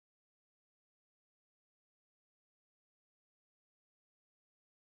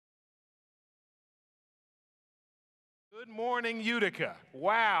Good morning, Utica.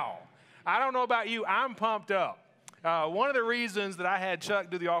 Wow. I don't know about you, I'm pumped up. One of the reasons that I had Chuck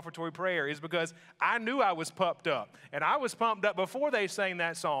do the offertory prayer is because I knew I was pumped up. And I was pumped up before they sang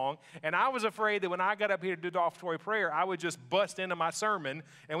that song. And I was afraid that when I got up here to do the offertory prayer, I would just bust into my sermon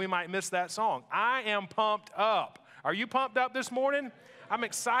and we might miss that song. I am pumped up. Are you pumped up this morning? I'm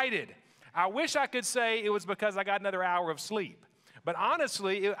excited. I wish I could say it was because I got another hour of sleep. But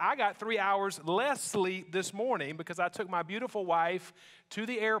honestly, I got 3 hours less sleep this morning because I took my beautiful wife to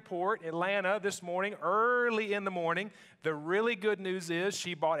the airport, Atlanta, this morning, early in the morning. The really good news is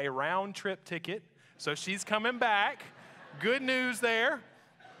she bought a round-trip ticket, so she's coming back. Good news there.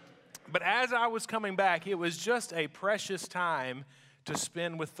 But as I was coming back, it was just a precious time to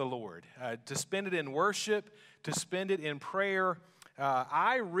spend with the Lord, to spend it in worship, to spend it in prayer.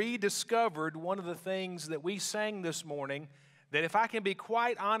 I rediscovered one of the things that we sang this morning that if I can be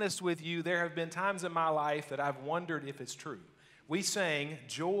quite honest with you, there have been times in my life that I've wondered if it's true. We sang,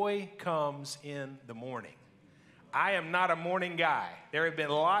 "Joy comes in the morning." I am not a morning guy. There have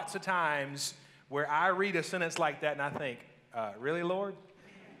been lots of times where I read a sentence like that and I think, really, Lord?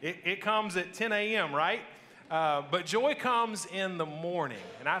 It comes at 10 a.m., right? But joy comes in the morning.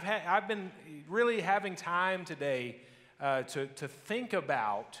 And I've been really having time today to think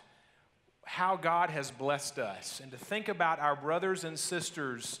about how God has blessed us and to think about our brothers and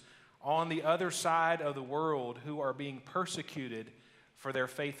sisters on the other side of the world who are being persecuted for their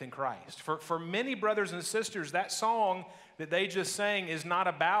faith in Christ. For many brothers and sisters, that song that they just sang is not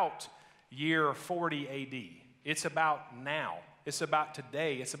about year 40 AD. It's about now. It's about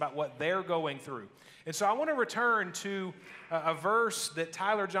today. It's about what they're going through. And so I want to return to a verse that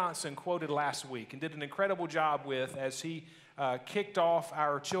Tyler Johnson quoted last week and did an incredible job with as he kicked off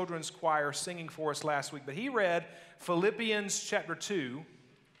our children's choir singing for us last week. But he read Philippians chapter 2,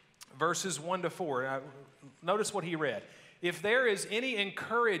 verses 1 to 4. Notice what he read. If there is any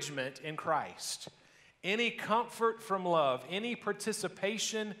encouragement in Christ, any comfort from love, any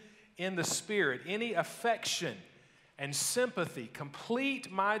participation in the Spirit, any affection and sympathy,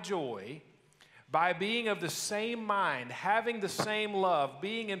 complete my joy by being of the same mind, having the same love,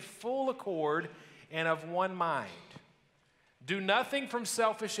 being in full accord and of one mind. Do nothing from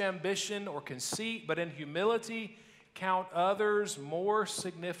selfish ambition or conceit, but in humility count others more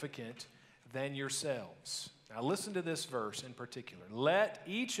significant than yourselves. Now listen to this verse in particular. Let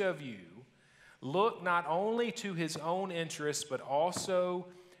each of you look not only to his own interests, but also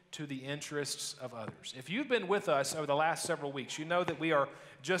to the interests of others. If you've been with us over the last several weeks, you know that we are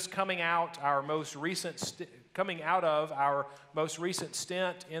just coming out of our most recent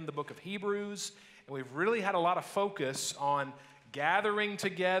stint in the book of Hebrews. And we've really had a lot of focus on gathering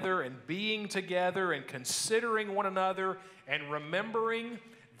together and being together and considering one another and remembering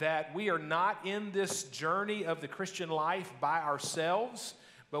that we are not in this journey of the Christian life by ourselves,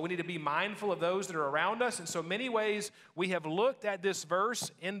 but we need to be mindful of those that are around us. And so many ways we have looked at this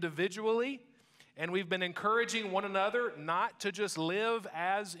verse individually, and we've been encouraging one another not to just live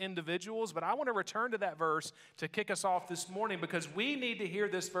as individuals. But I want to return to that verse to kick us off this morning because we need to hear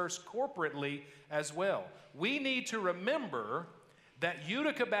this verse corporately as well. We need to remember that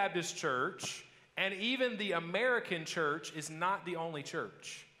Utica Baptist Church and even the American church is not the only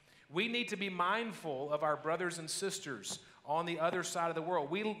church. We need to be mindful of our brothers and sisters on the other side of the world.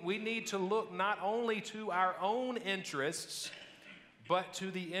 We need to look not only to our own interests, but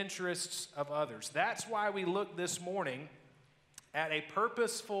to the interests of others. That's why we look this morning at a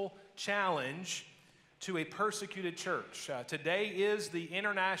purposeful challenge to a persecuted church. Today is the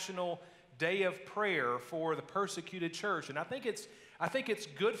International Day of Prayer for the persecuted church, and I think it's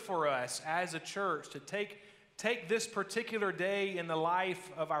good for us as a church to take this particular day in the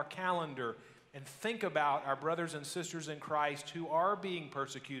life of our calendar and think about our brothers and sisters in Christ who are being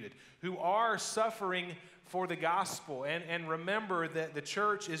persecuted, who are suffering for the gospel. And remember that the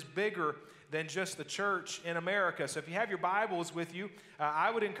church is bigger than just the church in America. So if you have your Bibles with you,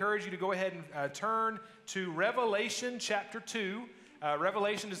 I would encourage you to go ahead and turn to Revelation chapter 2.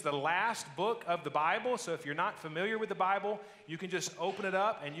 Revelation is the last book of the Bible. So if you're not familiar with the Bible, you can just open it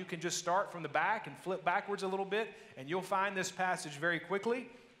up and you can just start from the back and flip backwards a little bit, and you'll find this passage very quickly.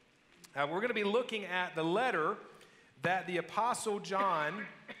 We're going to be looking at the letter that the Apostle John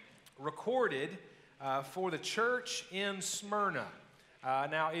recorded for the church in Smyrna.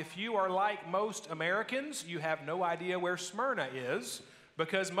 Now, if you are like most Americans, you have no idea where Smyrna is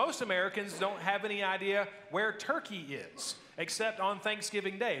because most Americans don't have any idea where Turkey is, except on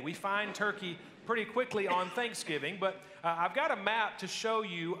Thanksgiving Day. We find Turkey pretty quickly on Thanksgiving, but I've got a map to show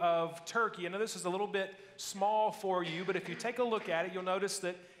you of Turkey. I know this is a little bit small for you, but if you take a look at it, you'll notice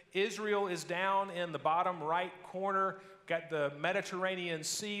that Israel is down in the bottom right corner, got the Mediterranean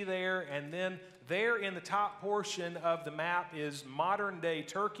Sea there, and then there in the top portion of the map is modern-day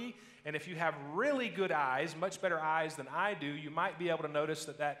Turkey. And if you have really good eyes, much better eyes than I do, you might be able to notice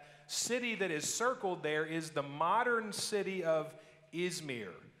that that city that is circled there is the modern city of Izmir,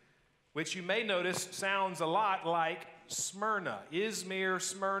 which you may notice sounds a lot like Smyrna. Izmir,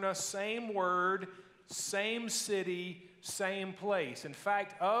 Smyrna, same word, same city, same place. In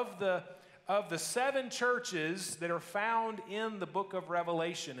fact, of the 7 churches that are found in the book of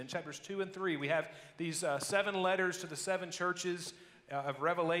Revelation, in chapters 2 and 3, we have these 7 letters to the 7 churches of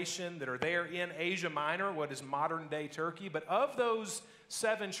Revelation that are there in Asia Minor, what is modern-day Turkey. But of those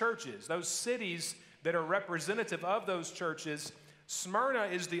 7 churches, those cities that are representative of those churches, Smyrna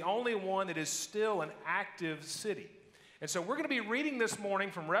is the only one that is still an active city. And so we're going to be reading this morning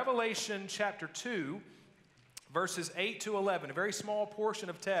from Revelation chapter 2, verses 8 to 11, a very small portion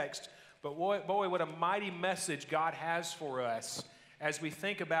of text, but boy, what a mighty message God has for us as we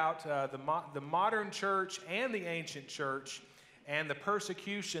think about the modern church and the ancient church and the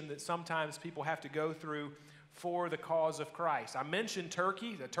persecution that sometimes people have to go through for the cause of Christ. I mentioned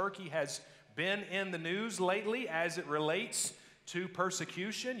Turkey. Turkey has been in the news lately as it relates to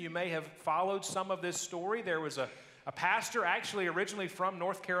persecution. You may have followed some of this story. There was a pastor actually originally from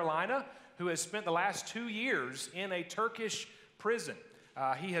North Carolina who has spent the last 2 years in a Turkish prison.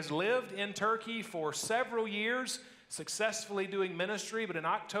 He has lived in Turkey for several years, successfully doing ministry, but in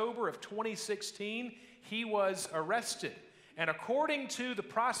October of 2016, he was arrested. And according to the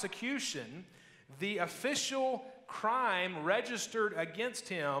prosecution, the official crime registered against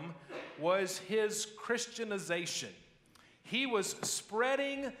him was his Christianization. He was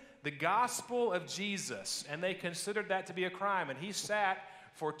spreading the gospel of Jesus, and they considered that to be a crime. And he sat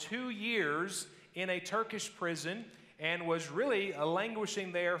for 2 years in a Turkish prison and was really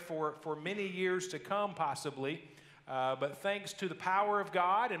languishing there for many years to come, possibly. But thanks to the power of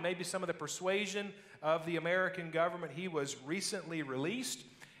God and maybe some of the persuasion of the American government, he was recently released.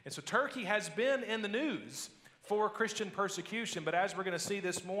 And so Turkey has been in the news for Christian persecution. But as we're going to see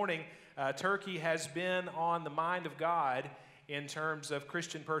this morning, Turkey has been on the mind of God in terms of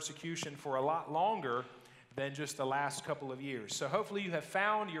Christian persecution for a lot longer than just the last couple of years. So hopefully you have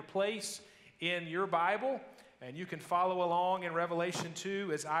found your place in your Bible, and you can follow along in Revelation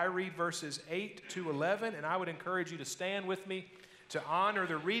 2 as I read verses 8 to 11. And I would encourage you to stand with me to honor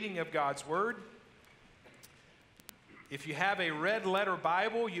the reading of God's Word. If you have a red letter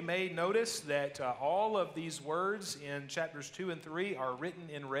Bible, you may notice that all of these words in chapters 2 and 3 are written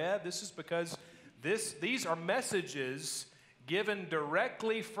in red. This is because these are messages given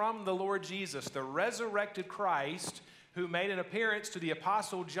directly from the Lord Jesus, the resurrected Christ, who made an appearance to the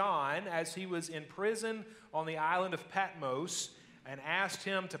Apostle John as he was in prison on the island of Patmos, and asked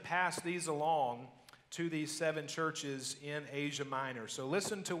him to pass these along to these 7 churches in Asia Minor. So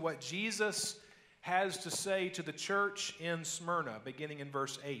listen to what Jesus has to say to the church in Smyrna, beginning in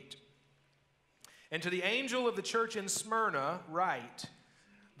verse 8. And to the angel of the church in Smyrna write,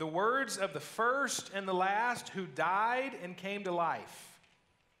 the words of the first and the last who died and came to life.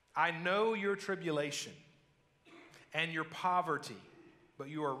 I know your tribulation and your poverty, but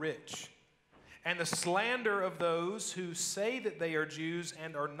you are rich, and the slander of those who say that they are Jews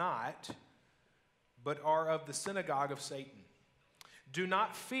and are not, but are of the synagogue of Satan. Do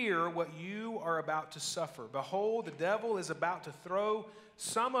not fear what you are about to suffer. Behold, the devil is about to throw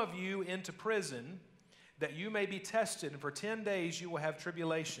some of you into prison, that you may be tested, and for 10 days you will have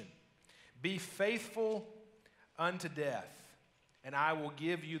tribulation. Be faithful unto death, and I will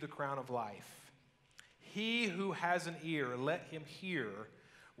give you the crown of life. He who has an ear, let him hear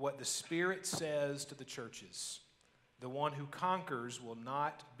what the Spirit says to the churches. The one who conquers will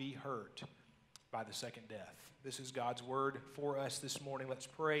not be hurt by the second death. This is God's word for us this morning. Let's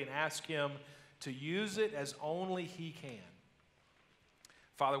pray and ask him to use it as only he can.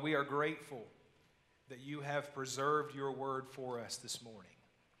 Father, we are grateful that you have preserved your word for us this morning.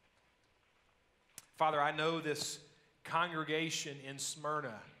 Father, I know this congregation in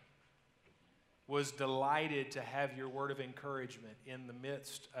Smyrna was delighted to have your word of encouragement in the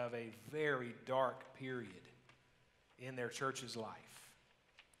midst of a very dark period in their church's life.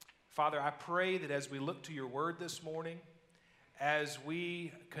 Father, I pray that as we look to your word this morning, as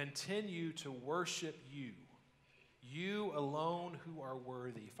we continue to worship you, you alone who are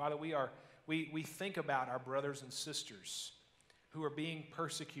worthy. Father, we think about our brothers and sisters who are being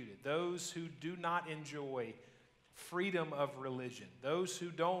persecuted, those who do not enjoy freedom of religion, those who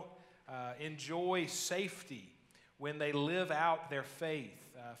don't enjoy safety when they live out their faith.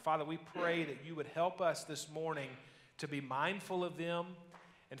 Father, we pray that you would help us this morning to be mindful of them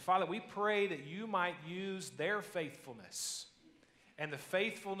And Father, we pray that you might use their faithfulness and the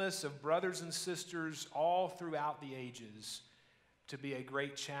faithfulness of brothers and sisters all throughout the ages to be a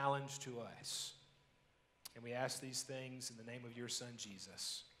great challenge to us. And we ask these things in the name of your Son,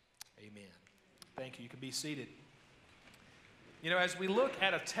 Jesus. Amen. Thank you. You can be seated. You know, as we look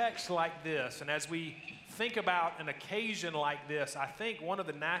at a text like this, and as we think about an occasion like this, I think one of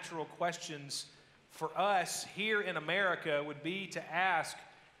the natural questions for us here in America would be to ask,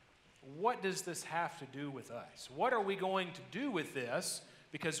 what does this have to do with us? What are we going to do with this?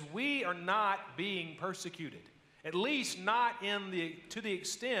 Because we are not being persecuted, at least not to the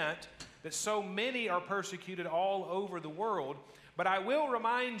extent that so many are persecuted all over the world. But I will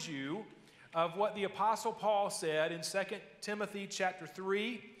remind you of what the Apostle Paul said in 2 Timothy chapter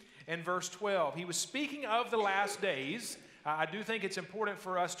 3 and verse 12. He was speaking of the last days. I do think it's important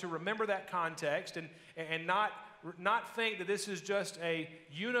for us to remember that context and not think that this is just a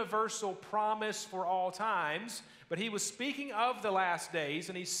universal promise for all times. But he was speaking of the last days,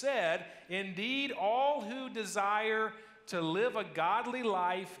 and he said, "Indeed, all who desire to live a godly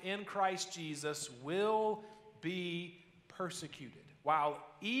life in Christ Jesus will be persecuted, while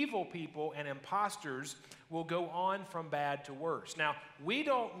evil people and imposters will go on from bad to worse." Now, we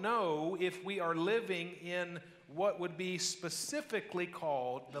don't know if we are living in what would be specifically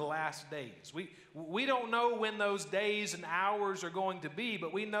called the last days. We don't know when those days and hours are going to be,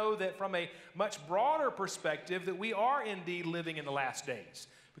 but we know that from a much broader perspective that we are indeed living in the last days.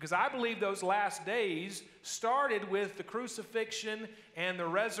 Because I believe those last days started with the crucifixion and the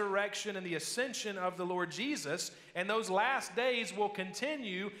resurrection and the ascension of the Lord Jesus, and those last days will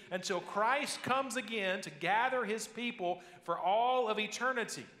continue until Christ comes again to gather his people for all of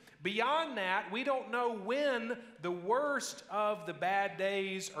eternity. Beyond that, we don't know when the worst of the bad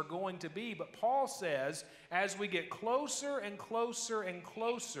days are going to be, but Paul says as we get closer and closer and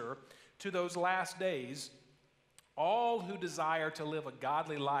closer to those last days, all who desire to live a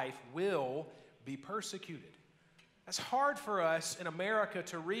godly life will be persecuted. That's hard for us in America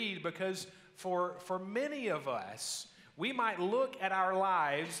to read because for many of us, we might look at our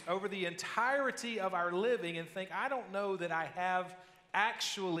lives over the entirety of our living and think, I don't know that I have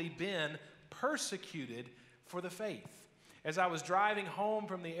actually been persecuted for the faith. As I was driving home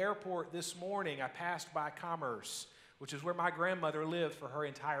from the airport this morning, I passed by Commerce, which is where my grandmother lived for her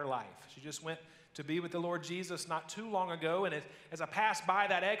entire life. She just went to be with the Lord Jesus not too long ago, and as I passed by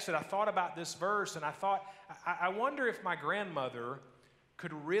that exit, I thought about this verse, and I thought, I wonder if my grandmother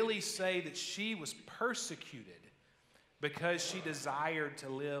could really say that she was persecuted because she desired to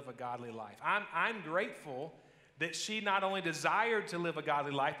live a godly life. I'm grateful that she not only desired to live a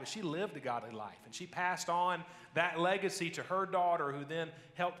godly life, but she lived a godly life. And she passed on that legacy to her daughter, who then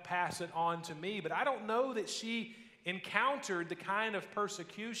helped pass it on to me. But I don't know that she encountered the kind of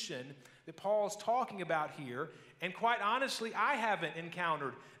persecution that Paul's talking about here. And quite honestly, I haven't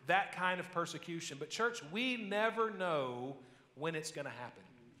encountered that kind of persecution. But church, we never know when it's going to happen.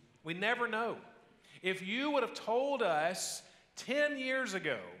 We never know. If you would have told us 10 years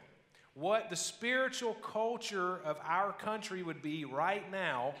ago what the spiritual culture of our country would be right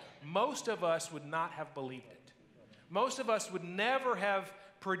now, most of us would not have believed it. Most of us would never have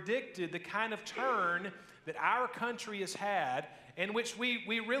predicted the kind of turn that our country has had, in which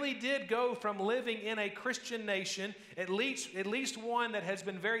we really did go from living in a Christian nation, at least one that has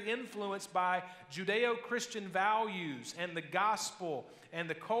been very influenced by Judeo-Christian values and the gospel and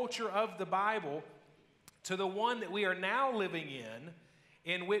the culture of the Bible, to the one that we are now living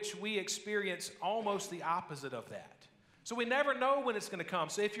in which we experience almost the opposite of that. So we never know when it's going to come.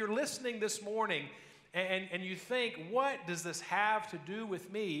 So if you're listening this morning and you think, what does this have to do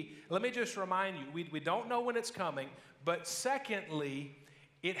with me? Let me just remind you, we don't know when it's coming, but secondly,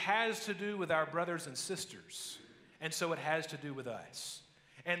 it has to do with our brothers and sisters, and so it has to do with us.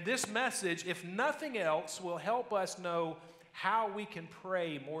 And this message, if nothing else, will help us know how we can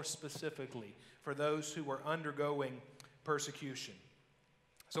pray more specifically for those who are undergoing persecution.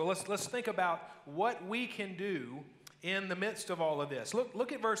 So let's think about what we can do in the midst of all of this.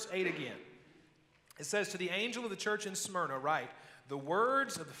 Look at verse 8 again. It says, "To the angel of the church in Smyrna write, the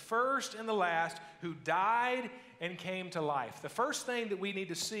words of the first and the last who died and came to life." The first thing that we need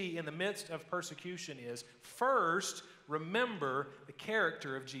to see in the midst of persecution is, first, remember the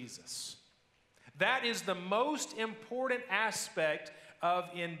character of Jesus. That is the most important aspect of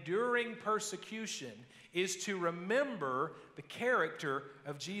enduring persecution, is to remember the character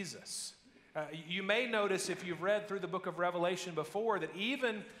of Jesus. You may notice, if you've read through the book of Revelation before, that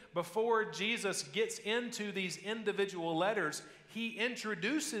even before Jesus gets into these individual letters, he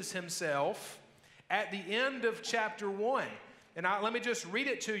introduces himself at the end of chapter 1. And let me just read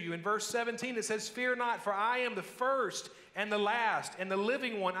it to you. In verse 17, it says, "Fear not, for I am the first and the last and the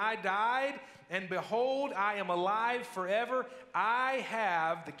living one. I died, and behold, I am alive forever. I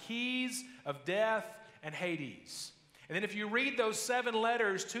have the keys of death and Hades." And then if you read those 7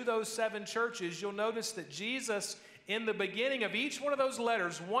 letters to those 7 churches, you'll notice that Jesus, in the beginning of each one of those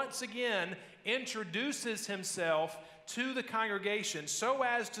letters, once again introduces himself to the congregation so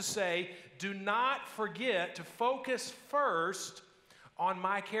as to say, do not forget to focus first on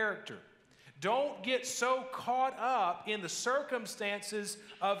my character. Don't get so caught up in the circumstances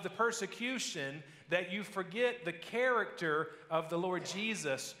of the persecution that you forget the character of the Lord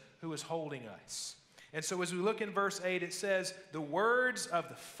Jesus who is holding us. And so as we look in verse 8, it says, the words of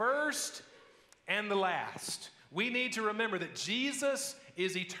the first and the last. We need to remember that Jesus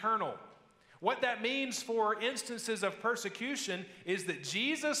is eternal. What that means for instances of persecution is that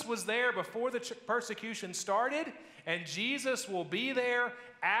Jesus was there before the persecution started, and Jesus will be there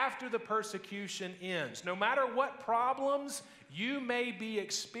after the persecution ends. No matter what problems you may be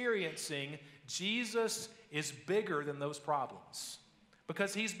experiencing, Jesus is bigger than those problems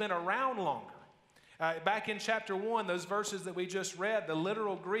because he's been around longer. Back in chapter 1, those verses that we just read, the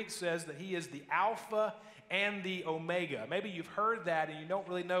literal Greek says that he is the Alpha and the Omega. Maybe you've heard that and you don't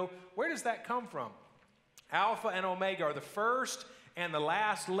really know, where does that come from? Alpha and Omega are the first and the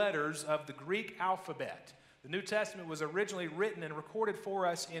last letters of the Greek alphabet. The New Testament was originally written and recorded for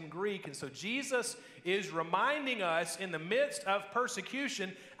us in Greek, and so Jesus is reminding us in the midst of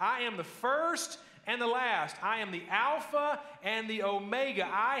persecution, I am the first and the last. I am the Alpha and the Omega.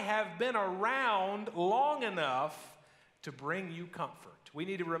 I have been around long enough to bring you comfort. We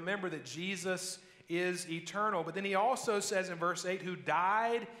need to remember that Jesus is eternal. But then he also says in verse 8, who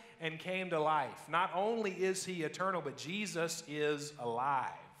died and came to life. Not only is he eternal, but Jesus is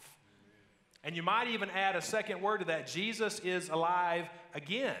alive. And you might even add a second word to that. Jesus is alive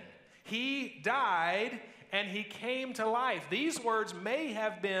again. He died and he came to life. These words may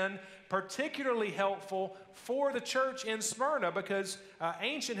have been particularly helpful for the church in Smyrna because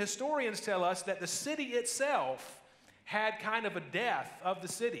ancient historians tell us that the city itself had kind of a death of the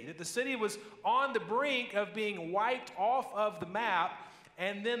city, that the city was on the brink of being wiped off of the map,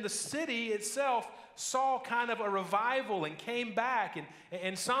 and then the city itself saw kind of a revival and came back,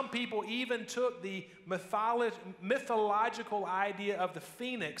 and some people even took the mythological idea of the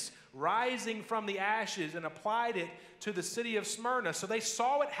phoenix rising from the ashes and applied it to the city of Smyrna. So they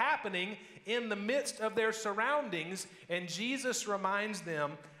saw it happening in the midst of their surroundings, and Jesus reminds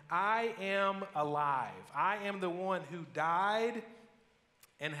them, I am alive. I am the one who died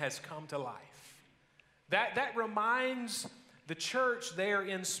and has come to life. That reminds the church there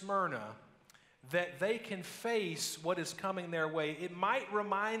in Smyrna that they can face what is coming their way. It might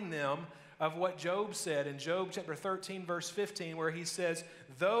remind them of what Job said in Job chapter 13, verse 15, where he says,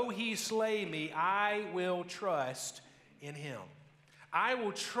 though he slay me, I will trust in him. I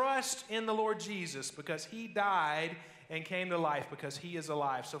will trust in the Lord Jesus because he died and came to life, because he is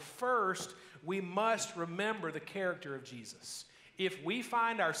alive. So first, we must remember the character of Jesus. If we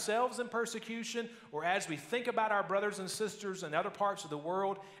find ourselves in persecution, or as we think about our brothers and sisters in other parts of the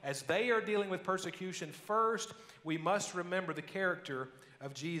world as they are dealing with persecution, first, we must remember the character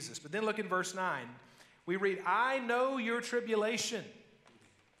of Jesus. But then look in verse 9. We read, I know your tribulation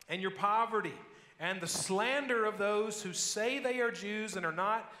and your poverty and the slander of those who say they are Jews and are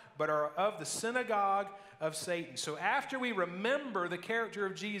not, but are of the synagogue of Satan. So after we remember the character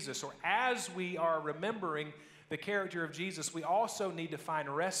of Jesus, or as we are remembering the character of Jesus, we also need to find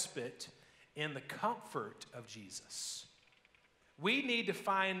respite in the comfort of Jesus. We need to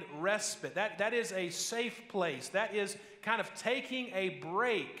find respite. That is a safe place. That is kind of taking a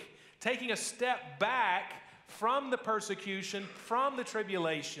break, taking a step back from the persecution, from the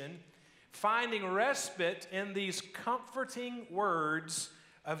tribulation, finding respite in these comforting words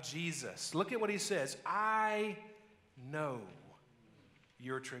of Jesus. Look at what he says. I know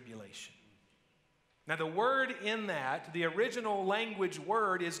your tribulation. Now, the word in that, the original language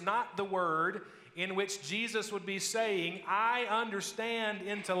word, is not the word in which Jesus would be saying, I understand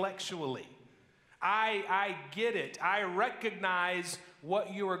intellectually. I get it. I recognize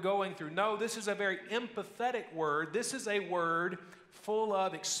what you are going through. No, this is a very empathetic word. This is a word full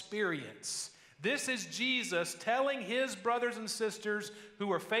of experience. This is Jesus telling his brothers and sisters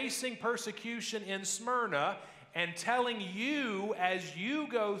who are facing persecution in Smyrna and telling you as you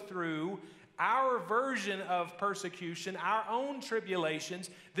go through our version of persecution, our own tribulations.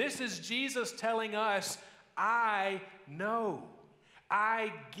 This is Jesus telling us, I know.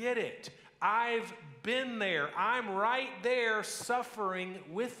 I get it. I've been there. I'm right there suffering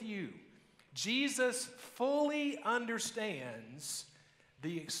with you. Jesus fully understands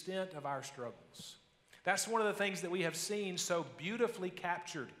the extent of our struggles. That's one of the things that we have seen so beautifully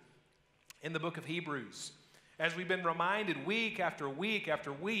captured in the book of Hebrews, as we've been reminded week after week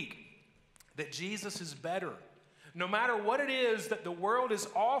after week that Jesus is better. No matter what it is that the world is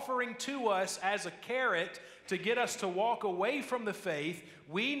offering to us as a carrot to get us to walk away from the faith,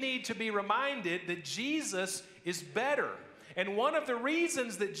 we need to be reminded that Jesus is better. And one of the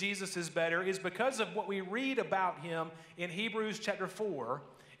reasons that Jesus is better is because of what we read about him in Hebrews chapter 4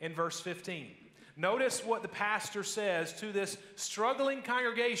 in verse 15. Notice what the pastor says to this struggling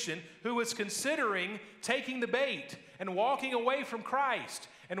congregation who was considering taking the bait and walking away from Christ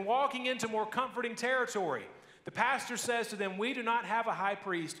and walking into more comforting territory. The pastor says to them, "We do not have a high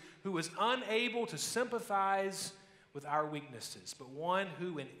priest who is unable to sympathize with our weaknesses, but one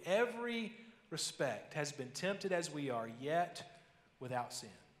who in every respect has been tempted as we are, yet without sin."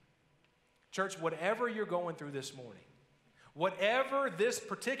 Church, whatever you're going through this morning, whatever this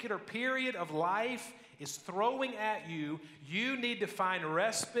particular period of life is throwing at you, you need to find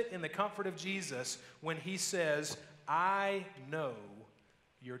respite in the comfort of Jesus when he says, "I know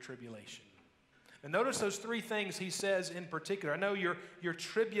your tribulation." And notice those three things he says in particular. I know your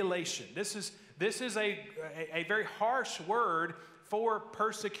tribulation. This is a very harsh word for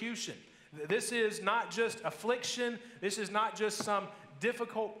persecution. This is not just affliction. This is not just some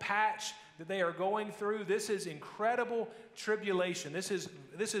difficult patch that they are going through. This is incredible tribulation. This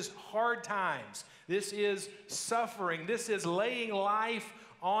is hard times. This is suffering. This is laying life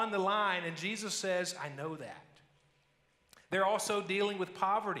on the line. And Jesus says, "I know that." They're also dealing with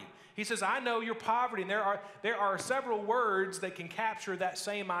poverty. He says, "I know your poverty." And there are several words that can capture that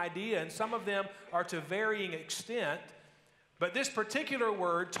same idea, and some of them are to varying extent. But this particular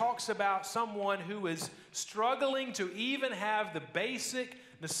word talks about someone who is struggling to even have the basic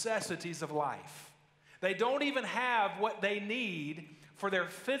necessities of life. They don't even have what they need for their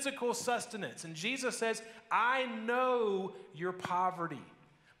physical sustenance. And Jesus says, "I know your poverty."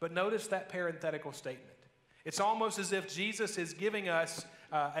 But notice that parenthetical statement. It's almost as if Jesus is giving us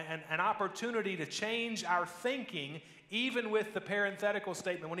an opportunity to change our thinking, even with the parenthetical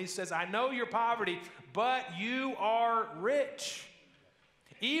statement when he says, "I know your poverty, but you are rich."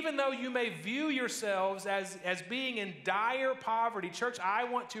 Even though you may view yourselves as being in dire poverty, church, I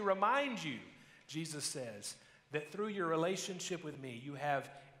want to remind you, Jesus says, that through your relationship with me, you have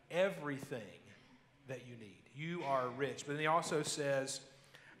everything that you need. You are rich. But then he also says,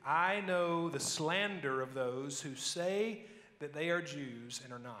 "I know the slander of those who say that they are Jews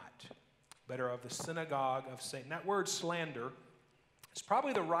and are not, but are of the synagogue of Satan." That word slander is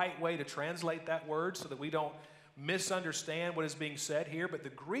probably the right way to translate that word so that we don't misunderstand what is being said here. But the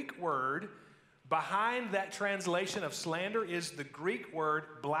Greek word behind that translation of slander is the Greek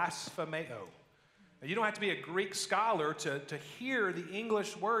word blasphemeo. Now, you don't have to be a Greek scholar to hear the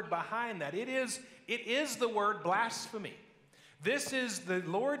English word behind that. It is the word blasphemy. This is the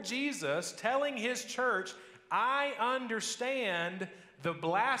Lord Jesus telling his church, "I understand the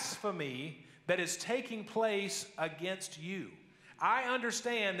blasphemy that is taking place against you. I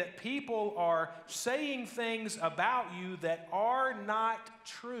understand that people are saying things about you that are not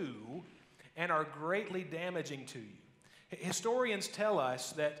true and are greatly damaging to you." Historians tell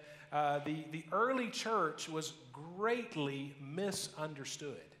us that the early church was greatly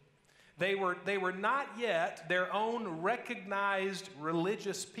misunderstood. They were not yet their own recognized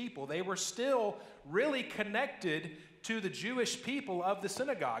religious people. They were still really connected to the Jewish people of the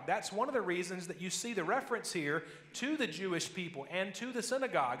synagogue. That's one of the reasons that you see the reference here to the Jewish people and to the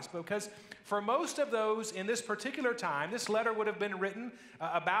synagogues, because for most of those in this particular time, this letter would have been written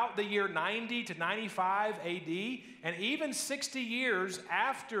about the year 90 to 95 AD, and even 60 years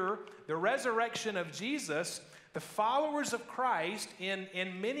after the resurrection of Jesus, the followers of Christ,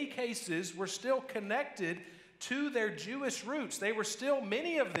 in many cases, were still connected to their Jewish roots. They were still,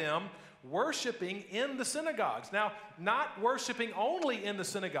 many of them, worshiping in the synagogues. Now, not worshiping only in the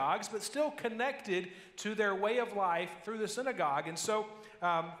synagogues, but still connected to their way of life through the synagogue. And so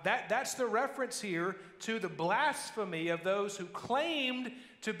that's the reference here to the blasphemy of those who claimed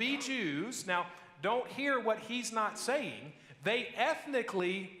to be Jews. Now, don't hear what he's not saying. They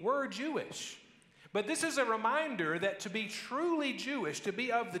ethnically were Jewish. But this is a reminder that to be truly Jewish, to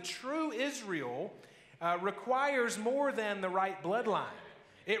be of the true Israel, requires more than the right bloodline.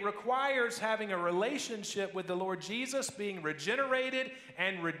 It requires having a relationship with the Lord Jesus, being regenerated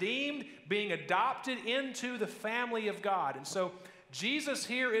and redeemed, being adopted into the family of God. And so Jesus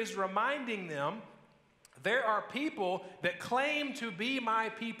here is reminding them, there are people that claim to be my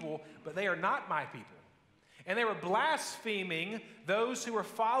people, but they are not my people. And they were blaspheming those who were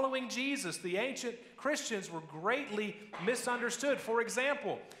following Jesus. The ancient Christians were greatly misunderstood. For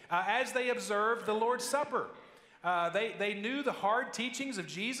example, as they observed the Lord's Supper, they knew the hard teachings of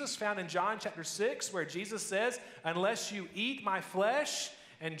Jesus found in John chapter 6, where Jesus says, "Unless you eat my flesh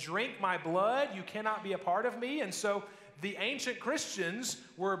and drink my blood, you cannot be a part of me." And so the ancient Christians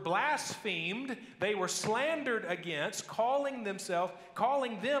were blasphemed. They were slandered against, calling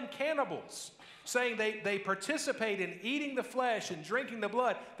them cannibals, saying they participate in eating the flesh and drinking the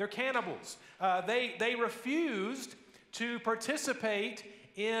blood. They're cannibals. They refused to participate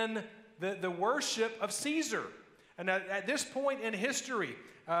in the worship of Caesar. And at this point in history,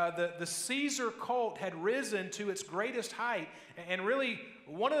 the Caesar cult had risen to its greatest height. And really,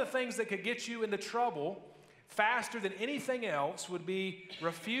 one of the things that could get you into trouble faster than anything else would be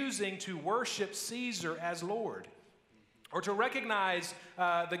refusing to worship Caesar as Lord, or to recognize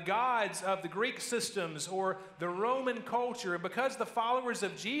the gods of the Greek systems or the Roman culture. And because the followers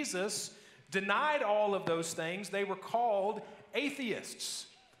of Jesus denied all of those things, they were called atheists.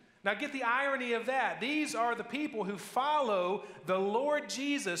 Now get the irony of that. These are the people who follow the Lord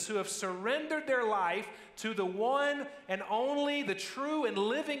Jesus, who have surrendered their life to the one and only, the true and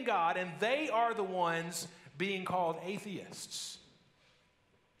living God, and they are the ones being called atheists.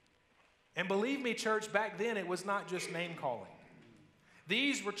 And believe me, church, back then it was not just name calling.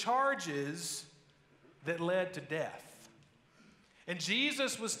 These were charges that led to death. And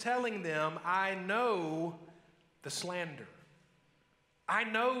Jesus was telling them, I know the slander. I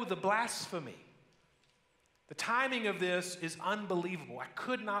know the blasphemy. The timing of this is unbelievable. I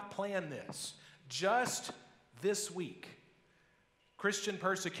could not plan this. Just this week, Christian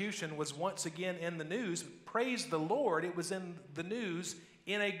persecution was once again in the news. Praise the Lord, it was in the news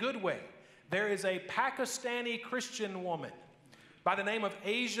in a good way. There is a Pakistani Christian woman by the name of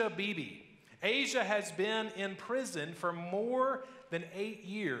Asia Bibi. Asia has been in prison for more than 8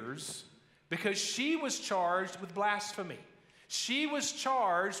 years because she was charged with blasphemy. She was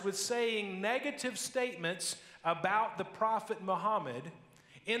charged with saying negative statements about the Prophet Muhammad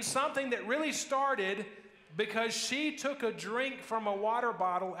in something that really started because she took a drink from a water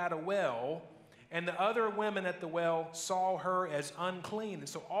bottle at a well, and the other women at the well saw her as unclean. And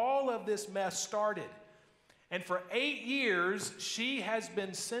so all of this mess started. And for 8 years, she has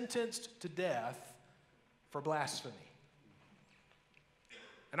been sentenced to death for blasphemy.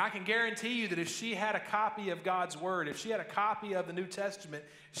 And I can guarantee you that if she had a copy of God's Word, if she had a copy of the New Testament,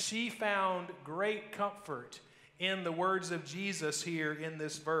 she found great comfort in the words of Jesus here in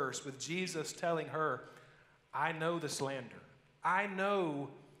this verse, with Jesus telling her, I know the slander. I know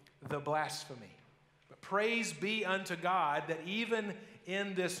the blasphemy. But praise be unto God that even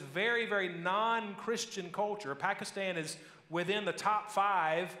in this very, very non-Christian culture, Pakistan is within the top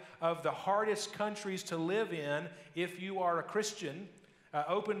 5 of the hardest countries to live in if you are a Christian.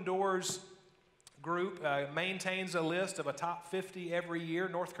 Open Doors group maintains a list of a top 50 every year.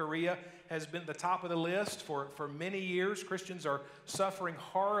 North Korea has been at the top of the list for many years. Christians are suffering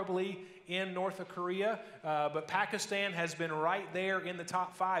horribly in North Korea, but Pakistan has been right there in the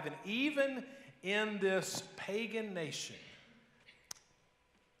top 5. And even in this pagan nation,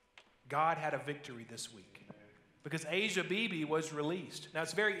 God had a victory this week because Asia Bibi was released. Now,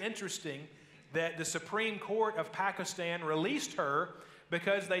 it's very interesting that the Supreme Court of Pakistan released her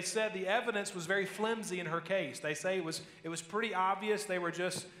because they said the evidence was very flimsy in her case. They say it was pretty obvious. They were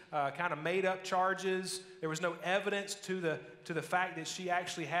just kind of made up charges. There was no evidence to the fact that she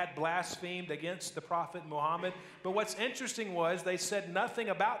actually had blasphemed against the Prophet Muhammad. But what's interesting was they said nothing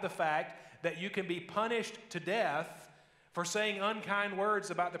about the fact that you can be punished to death for saying unkind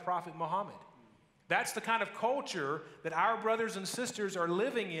words about the Prophet Muhammad. That's the kind of culture that our brothers and sisters are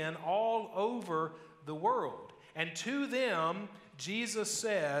living in all over the world. And to them, Jesus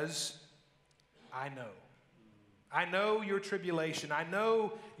says, I know. I know your tribulation. I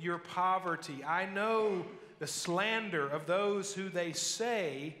know your poverty. I know the slander of those who they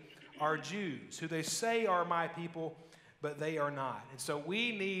say are Jews, who they say are my people, but they are not. And so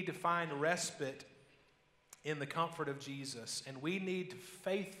we need to find respite in the comfort of Jesus, and we need to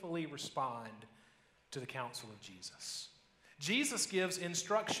faithfully respond to the counsel of Jesus. Jesus gives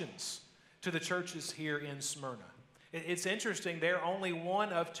instructions to the churches here in Smyrna. It's interesting, they're only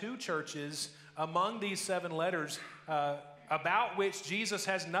one of 2 churches among these 7 letters about which Jesus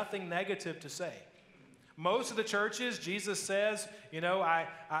has nothing negative to say. Most of the churches, Jesus says,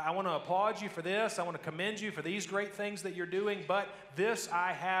 I want to applaud you for this. I want to commend you for these great things that you're doing, but this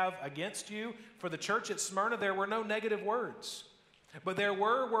I have against you. For the church at Smyrna, there were no negative words, but there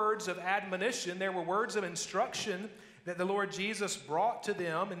were words of admonition. There were words of instruction that the Lord Jesus brought to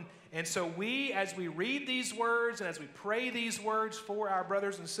them. And so we, as we read these words and as we pray these words for our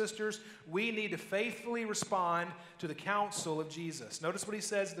brothers and sisters, we need to faithfully respond to the counsel of Jesus. Notice what he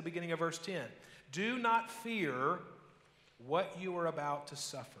says at the beginning of verse 10. Do not fear what you are about to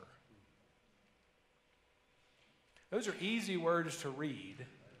suffer. Those are easy words to read.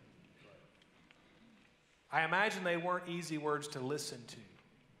 I imagine they weren't easy words to listen to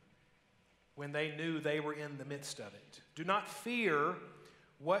when they knew they were in the midst of it. Do not fear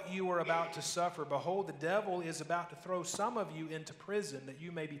what you are about to suffer. Behold, the devil is about to throw some of you into prison that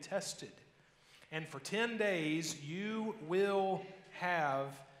you may be tested. And for 10 days you will have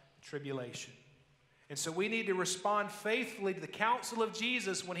tribulation. And so we need to respond faithfully to the counsel of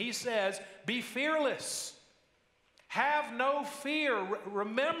Jesus when he says, be fearless. Have no fear.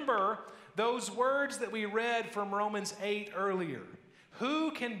 Remember those words that we read from Romans 8 earlier.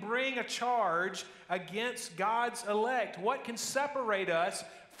 Who can bring a charge against God's elect? What can separate us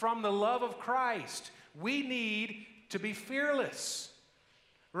from the love of Christ? We need to be fearless.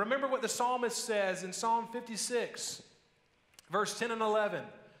 Remember what the psalmist says in Psalm 56, verse 10 and 11.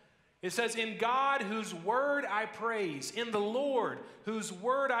 It says, in God whose word I praise, in the Lord whose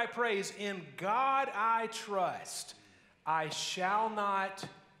word I praise, in God I trust, I shall not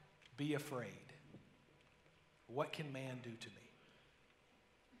be afraid. What can man do to me?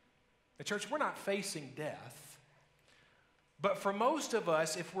 The church, we're not facing death. But for most of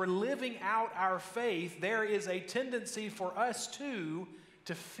us, if we're living out our faith, there is a tendency for us too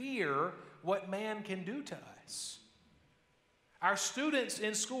to fear what man can do to us. Our students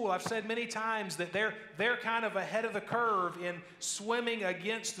in school, I've said many times that they're kind of ahead of the curve in swimming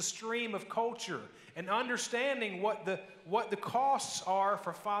against the stream of culture and understanding what the costs are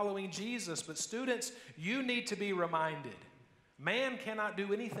for following Jesus. But students, you need to be reminded, man cannot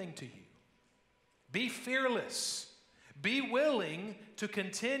do anything to you. Be fearless. Be willing to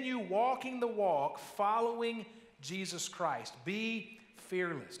continue walking the walk following Jesus Christ. Be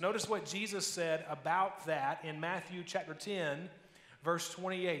fearless. Notice what Jesus said about that in Matthew chapter 10, verse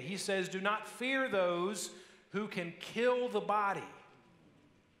 28. He says, do not fear those who can kill the body,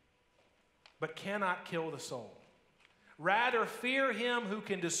 but cannot kill the soul. Rather, fear him who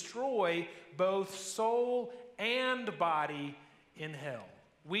can destroy both soul and body in hell.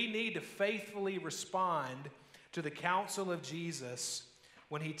 We need to faithfully respond to the counsel of Jesus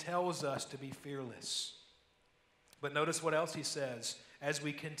when he tells us to be fearless. But notice what else he says as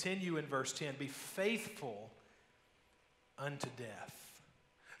we continue in verse 10. Be faithful unto death.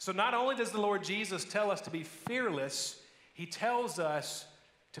 So not only does the Lord Jesus tell us to be fearless, he tells us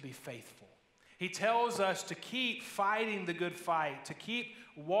to be faithful. He tells us to keep fighting the good fight, to keep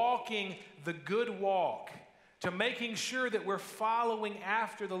walking the good walk, to making sure that we're following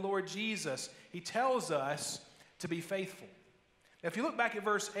after the Lord Jesus. He tells us to be faithful. Now, if you look back at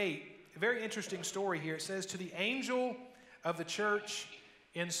verse 8, a very interesting story here. It says, to the angel of the church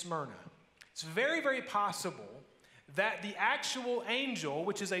in Smyrna. It's very, very possible that the actual angel,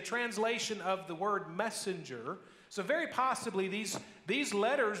 which is a translation of the word messenger, so very possibly these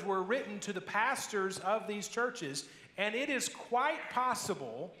letters were written to the pastors of these churches, and it is quite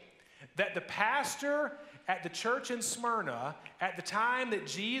possible that the pastor at the church in Smyrna, at the time that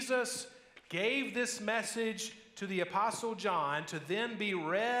Jesus gave this message to the Apostle John to then be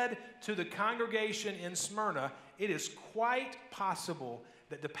read to the congregation in Smyrna, it is quite possible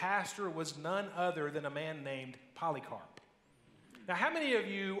that the pastor was none other than a man named Polycarp. Now, how many of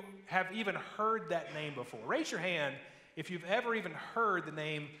you have even heard that name before? Raise your hand if you've ever even heard the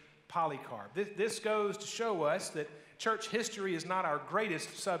name Polycarp. This goes to show us that church history is not our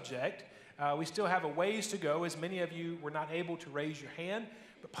greatest subject. We still have a ways to go, as many of you were not able to raise your hand.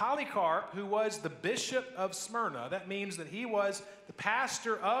 But Polycarp, who was the bishop of Smyrna, that means that he was the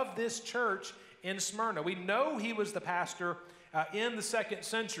pastor of this church in Smyrna. We know he was the pastor in the 2nd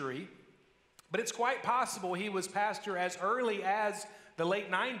century, but it's quite possible he was pastor as early as the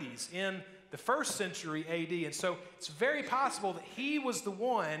late 90s in the 1st century AD. And so it's very possible that he was the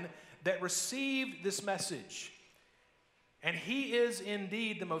one that received this message. And he is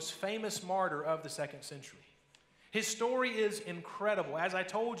indeed the most famous martyr of the 2nd century. His story is incredible. As I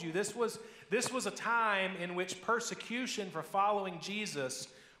told you, this was a time in which persecution for following Jesus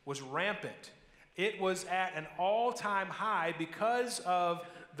was rampant. It was at an all-time high because of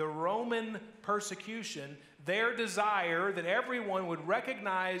the Roman persecution, their desire that everyone would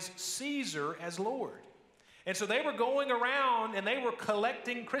recognize Caesar as Lord. And so they were going around and they were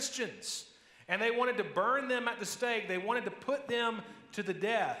collecting Christians. And they wanted to burn them at the stake. They wanted to put them to the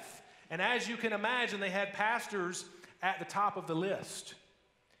death. And as you can imagine, they had pastors at the top of the list.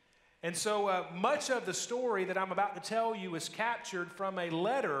 And so much of the story that I'm about to tell you is captured from a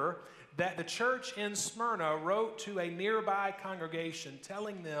letter that the church in Smyrna wrote to a nearby congregation,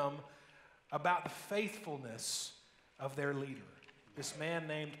 telling them about the faithfulness of their leader, this man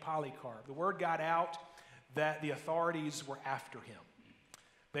named Polycarp. The word got out that the authorities were after him.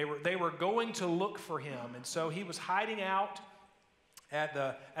 They were going to look for him, and so he was hiding out at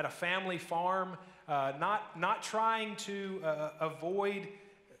a family farm, not trying to avoid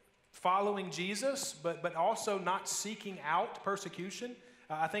following Jesus, but also not seeking out persecution.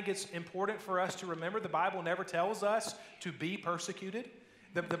 I think it's important for us to remember the Bible never tells us to be persecuted.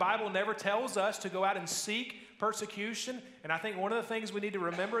 The Bible never tells us to go out and seek persecution. And I think one of the things we need to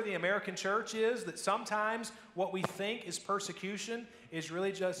remember in the American church is that sometimes what we think is persecution is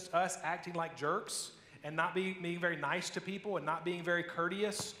really just us acting like jerks and not being very nice to people and not being very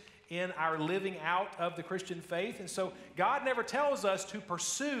courteous in our living out of the Christian faith. And so God never tells us to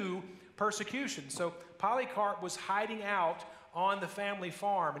pursue persecution. So Polycarp was hiding out on the family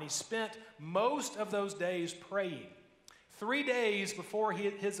farm, and he spent most of those days praying. 3 days before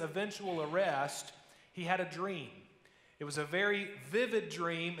his eventual arrest, he had a dream. It was a very vivid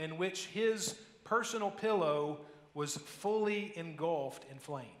dream in which his personal pillow was fully engulfed in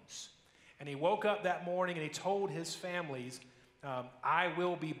flames. And he woke up that morning and he told his families, I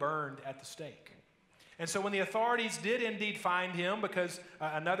will be burned at the stake. And so when the authorities did indeed find him, because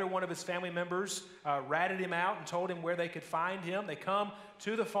another one of his family members ratted him out and told him where they could find him, they come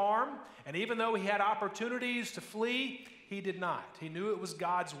to the farm, and even though he had opportunities to flee, he did not. He knew it was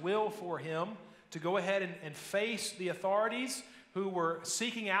God's will for him to go ahead and face the authorities who were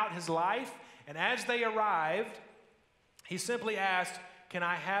seeking out his life. And as they arrived, he simply asked, can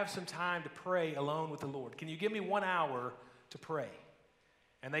I have some time to pray alone with the Lord? Can you give me 1 hour to pray?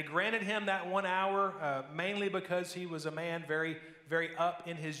 And they granted him that 1 hour, mainly because he was a man very, very up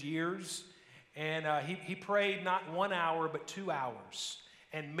in his years. And he prayed not 1 hour, but 2 hours.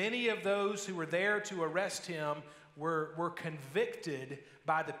 And many of those who were there to arrest him were convicted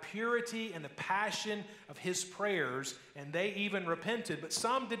by the purity and the passion of his prayers, and they even repented. But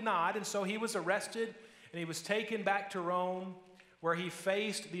some did not, and so he was arrested, and he was taken back to Rome, where he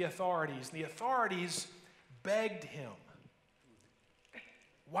faced the authorities. And the authorities begged him,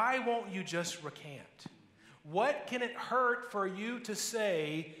 why won't you just recant? What can it hurt for you to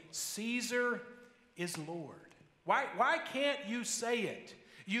say, Caesar is Lord? Why can't you say it?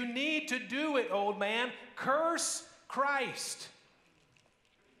 You need to do it, old man. Curse Christ.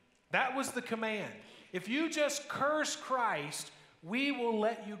 That was the command. If you just curse Christ, we will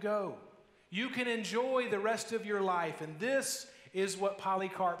let you go. You can enjoy the rest of your life. And this is what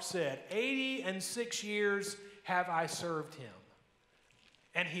Polycarp said. 86 years have I served him,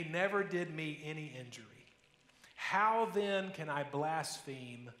 and he never did me any injury. How then can I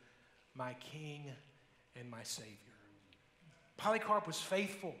blaspheme my King and my Savior? Polycarp was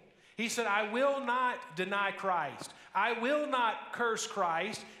faithful. He said, I will not deny Christ. I will not curse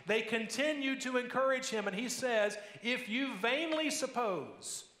Christ. They continued to encourage him, and he says, if you vainly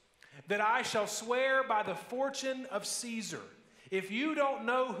suppose that I shall swear by the fortune of Caesar, if you don't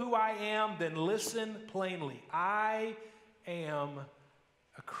know who I am, then listen plainly. I am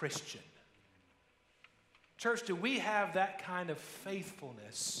a Christian. Church, do we have that kind of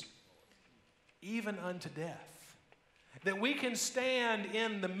faithfulness even unto death? That we can stand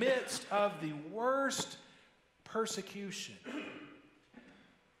in the midst of the worst persecution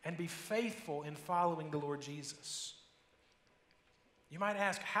and be faithful in following the Lord Jesus? You might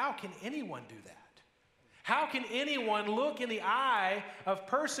ask, how can anyone do that? How can anyone look in the eye of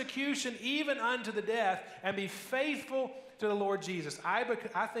persecution even unto the death and be faithful to the Lord Jesus? I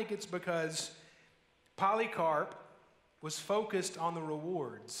think it's because Polycarp was focused on the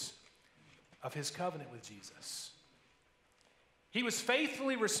rewards of his covenant with Jesus. He was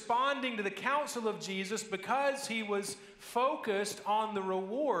faithfully responding to the counsel of Jesus because he was focused on the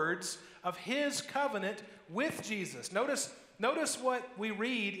rewards of his covenant with Jesus. Notice what we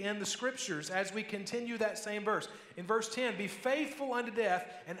read in the scriptures as we continue that same verse. In verse 10, be faithful unto death,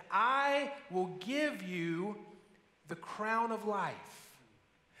 and I will give you the crown of life.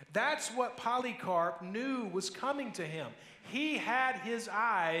 That's what Polycarp knew was coming to him. He had his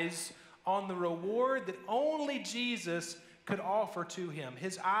eyes on the reward that only Jesus could offer to him.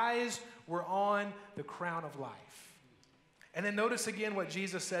 His eyes were on the crown of life. And then notice again what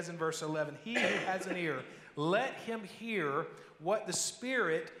Jesus says in verse 11. He who has an ear, let him hear what the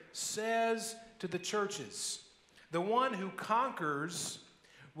Spirit says to the churches. The one who conquers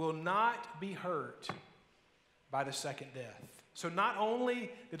will not be hurt by the second death. So not only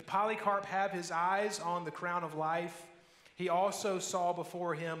did Polycarp have his eyes on the crown of life, he also saw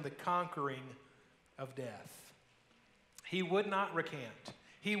before him the conquering of death. He would not recant.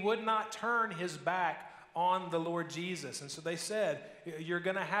 He would not turn his back on the Lord Jesus. And so they said, you're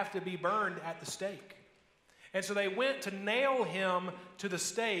going to have to be burned at the stake. And so they went to nail him to the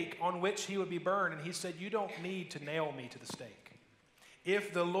stake on which he would be burned. And he said, you don't need to nail me to the stake.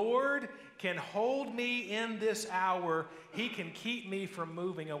 If the Lord can hold me in this hour, he can keep me from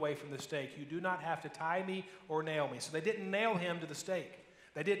moving away from the stake. You do not have to tie me or nail me. So they didn't nail him to the stake.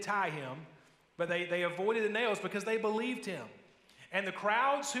 They did tie him, but they avoided the nails because they believed him. And the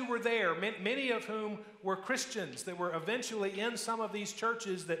crowds who were there, many of whom were Christians that were eventually in some of these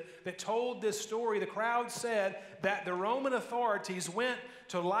churches that told this story, the crowd said that the Roman authorities went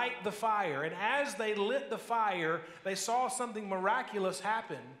to light the fire. And as they lit the fire, they saw something miraculous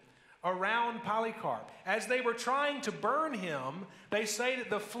happen around Polycarp. As they were trying to burn him, they say that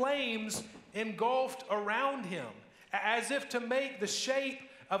the flames engulfed around him, as if to make the shape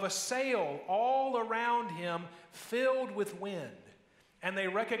of a sail all around him filled with wind. And they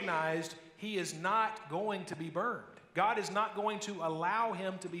recognized he is not going to be burned. God is not going to allow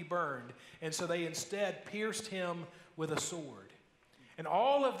him to be burned. And so they instead pierced him with a sword. And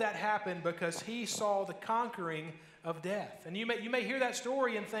all of that happened because he saw the conquering of death. And you may hear that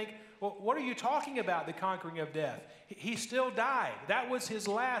story and think, well, what are you talking about, the conquering of death? He still died. That was his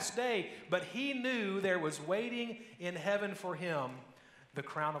last day. But he knew there was waiting in heaven for him the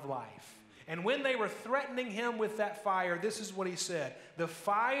crown of life. And when they were threatening him with that fire, this is what he said. The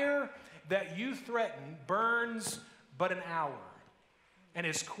fire that you threaten burns but an hour and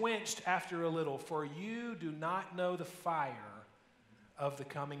is quenched after a little, for you do not know the fire of the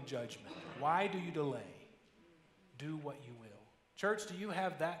coming judgment. Why do you delay? Do what you will. Church, do you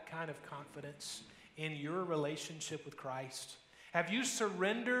have that kind of confidence in your relationship with Christ? Have you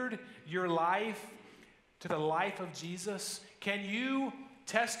surrendered your life to the life of Jesus? Can you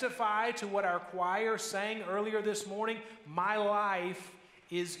testify to what our choir sang earlier this morning? My life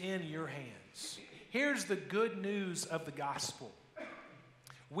is in your hands. Here's the good news of the gospel.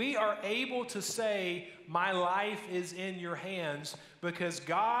 We are able to say, my life is in your hands, because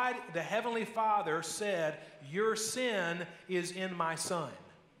God, the Heavenly Father, said, your sin is in my Son.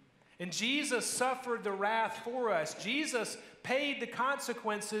 And Jesus suffered the wrath for us. Jesus paid the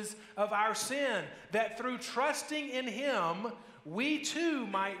consequences of our sin, that through trusting in him, we too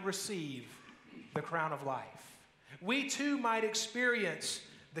might receive the crown of life. We too might experience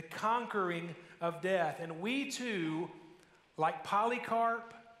the conquering of death. And we too, like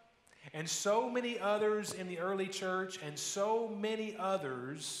Polycarp and so many others in the early church and so many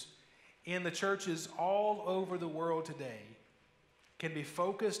others in the churches all over the world today, can be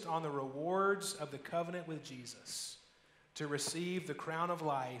focused on the rewards of the covenant with Jesus to receive the crown of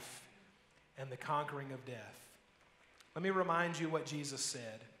life and the conquering of death. Let me remind you what Jesus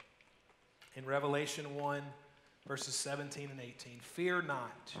said in Revelation 1, verses 17 and 18. Fear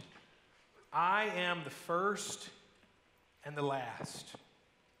not, I am the first and the last,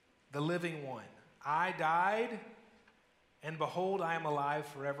 the living one. I died, and behold, I am alive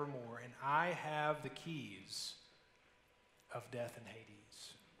forevermore, and I have the keys of death and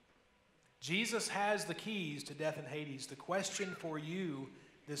Hades. Jesus has the keys to death and Hades. The question for you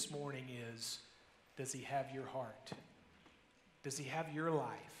this morning is, does he have your heart? Does he have your life?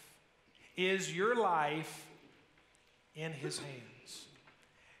 Is your life in his hands?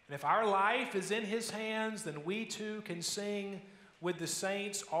 And if our life is in his hands, then we too can sing with the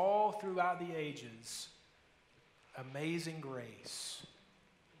saints all throughout the ages, Amazing Grace.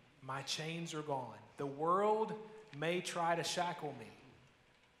 My chains are gone. The world may try to shackle me,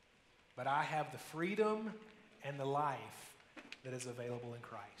 but I have the freedom and the life that is available in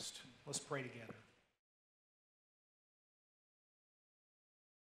Christ. Let's pray together.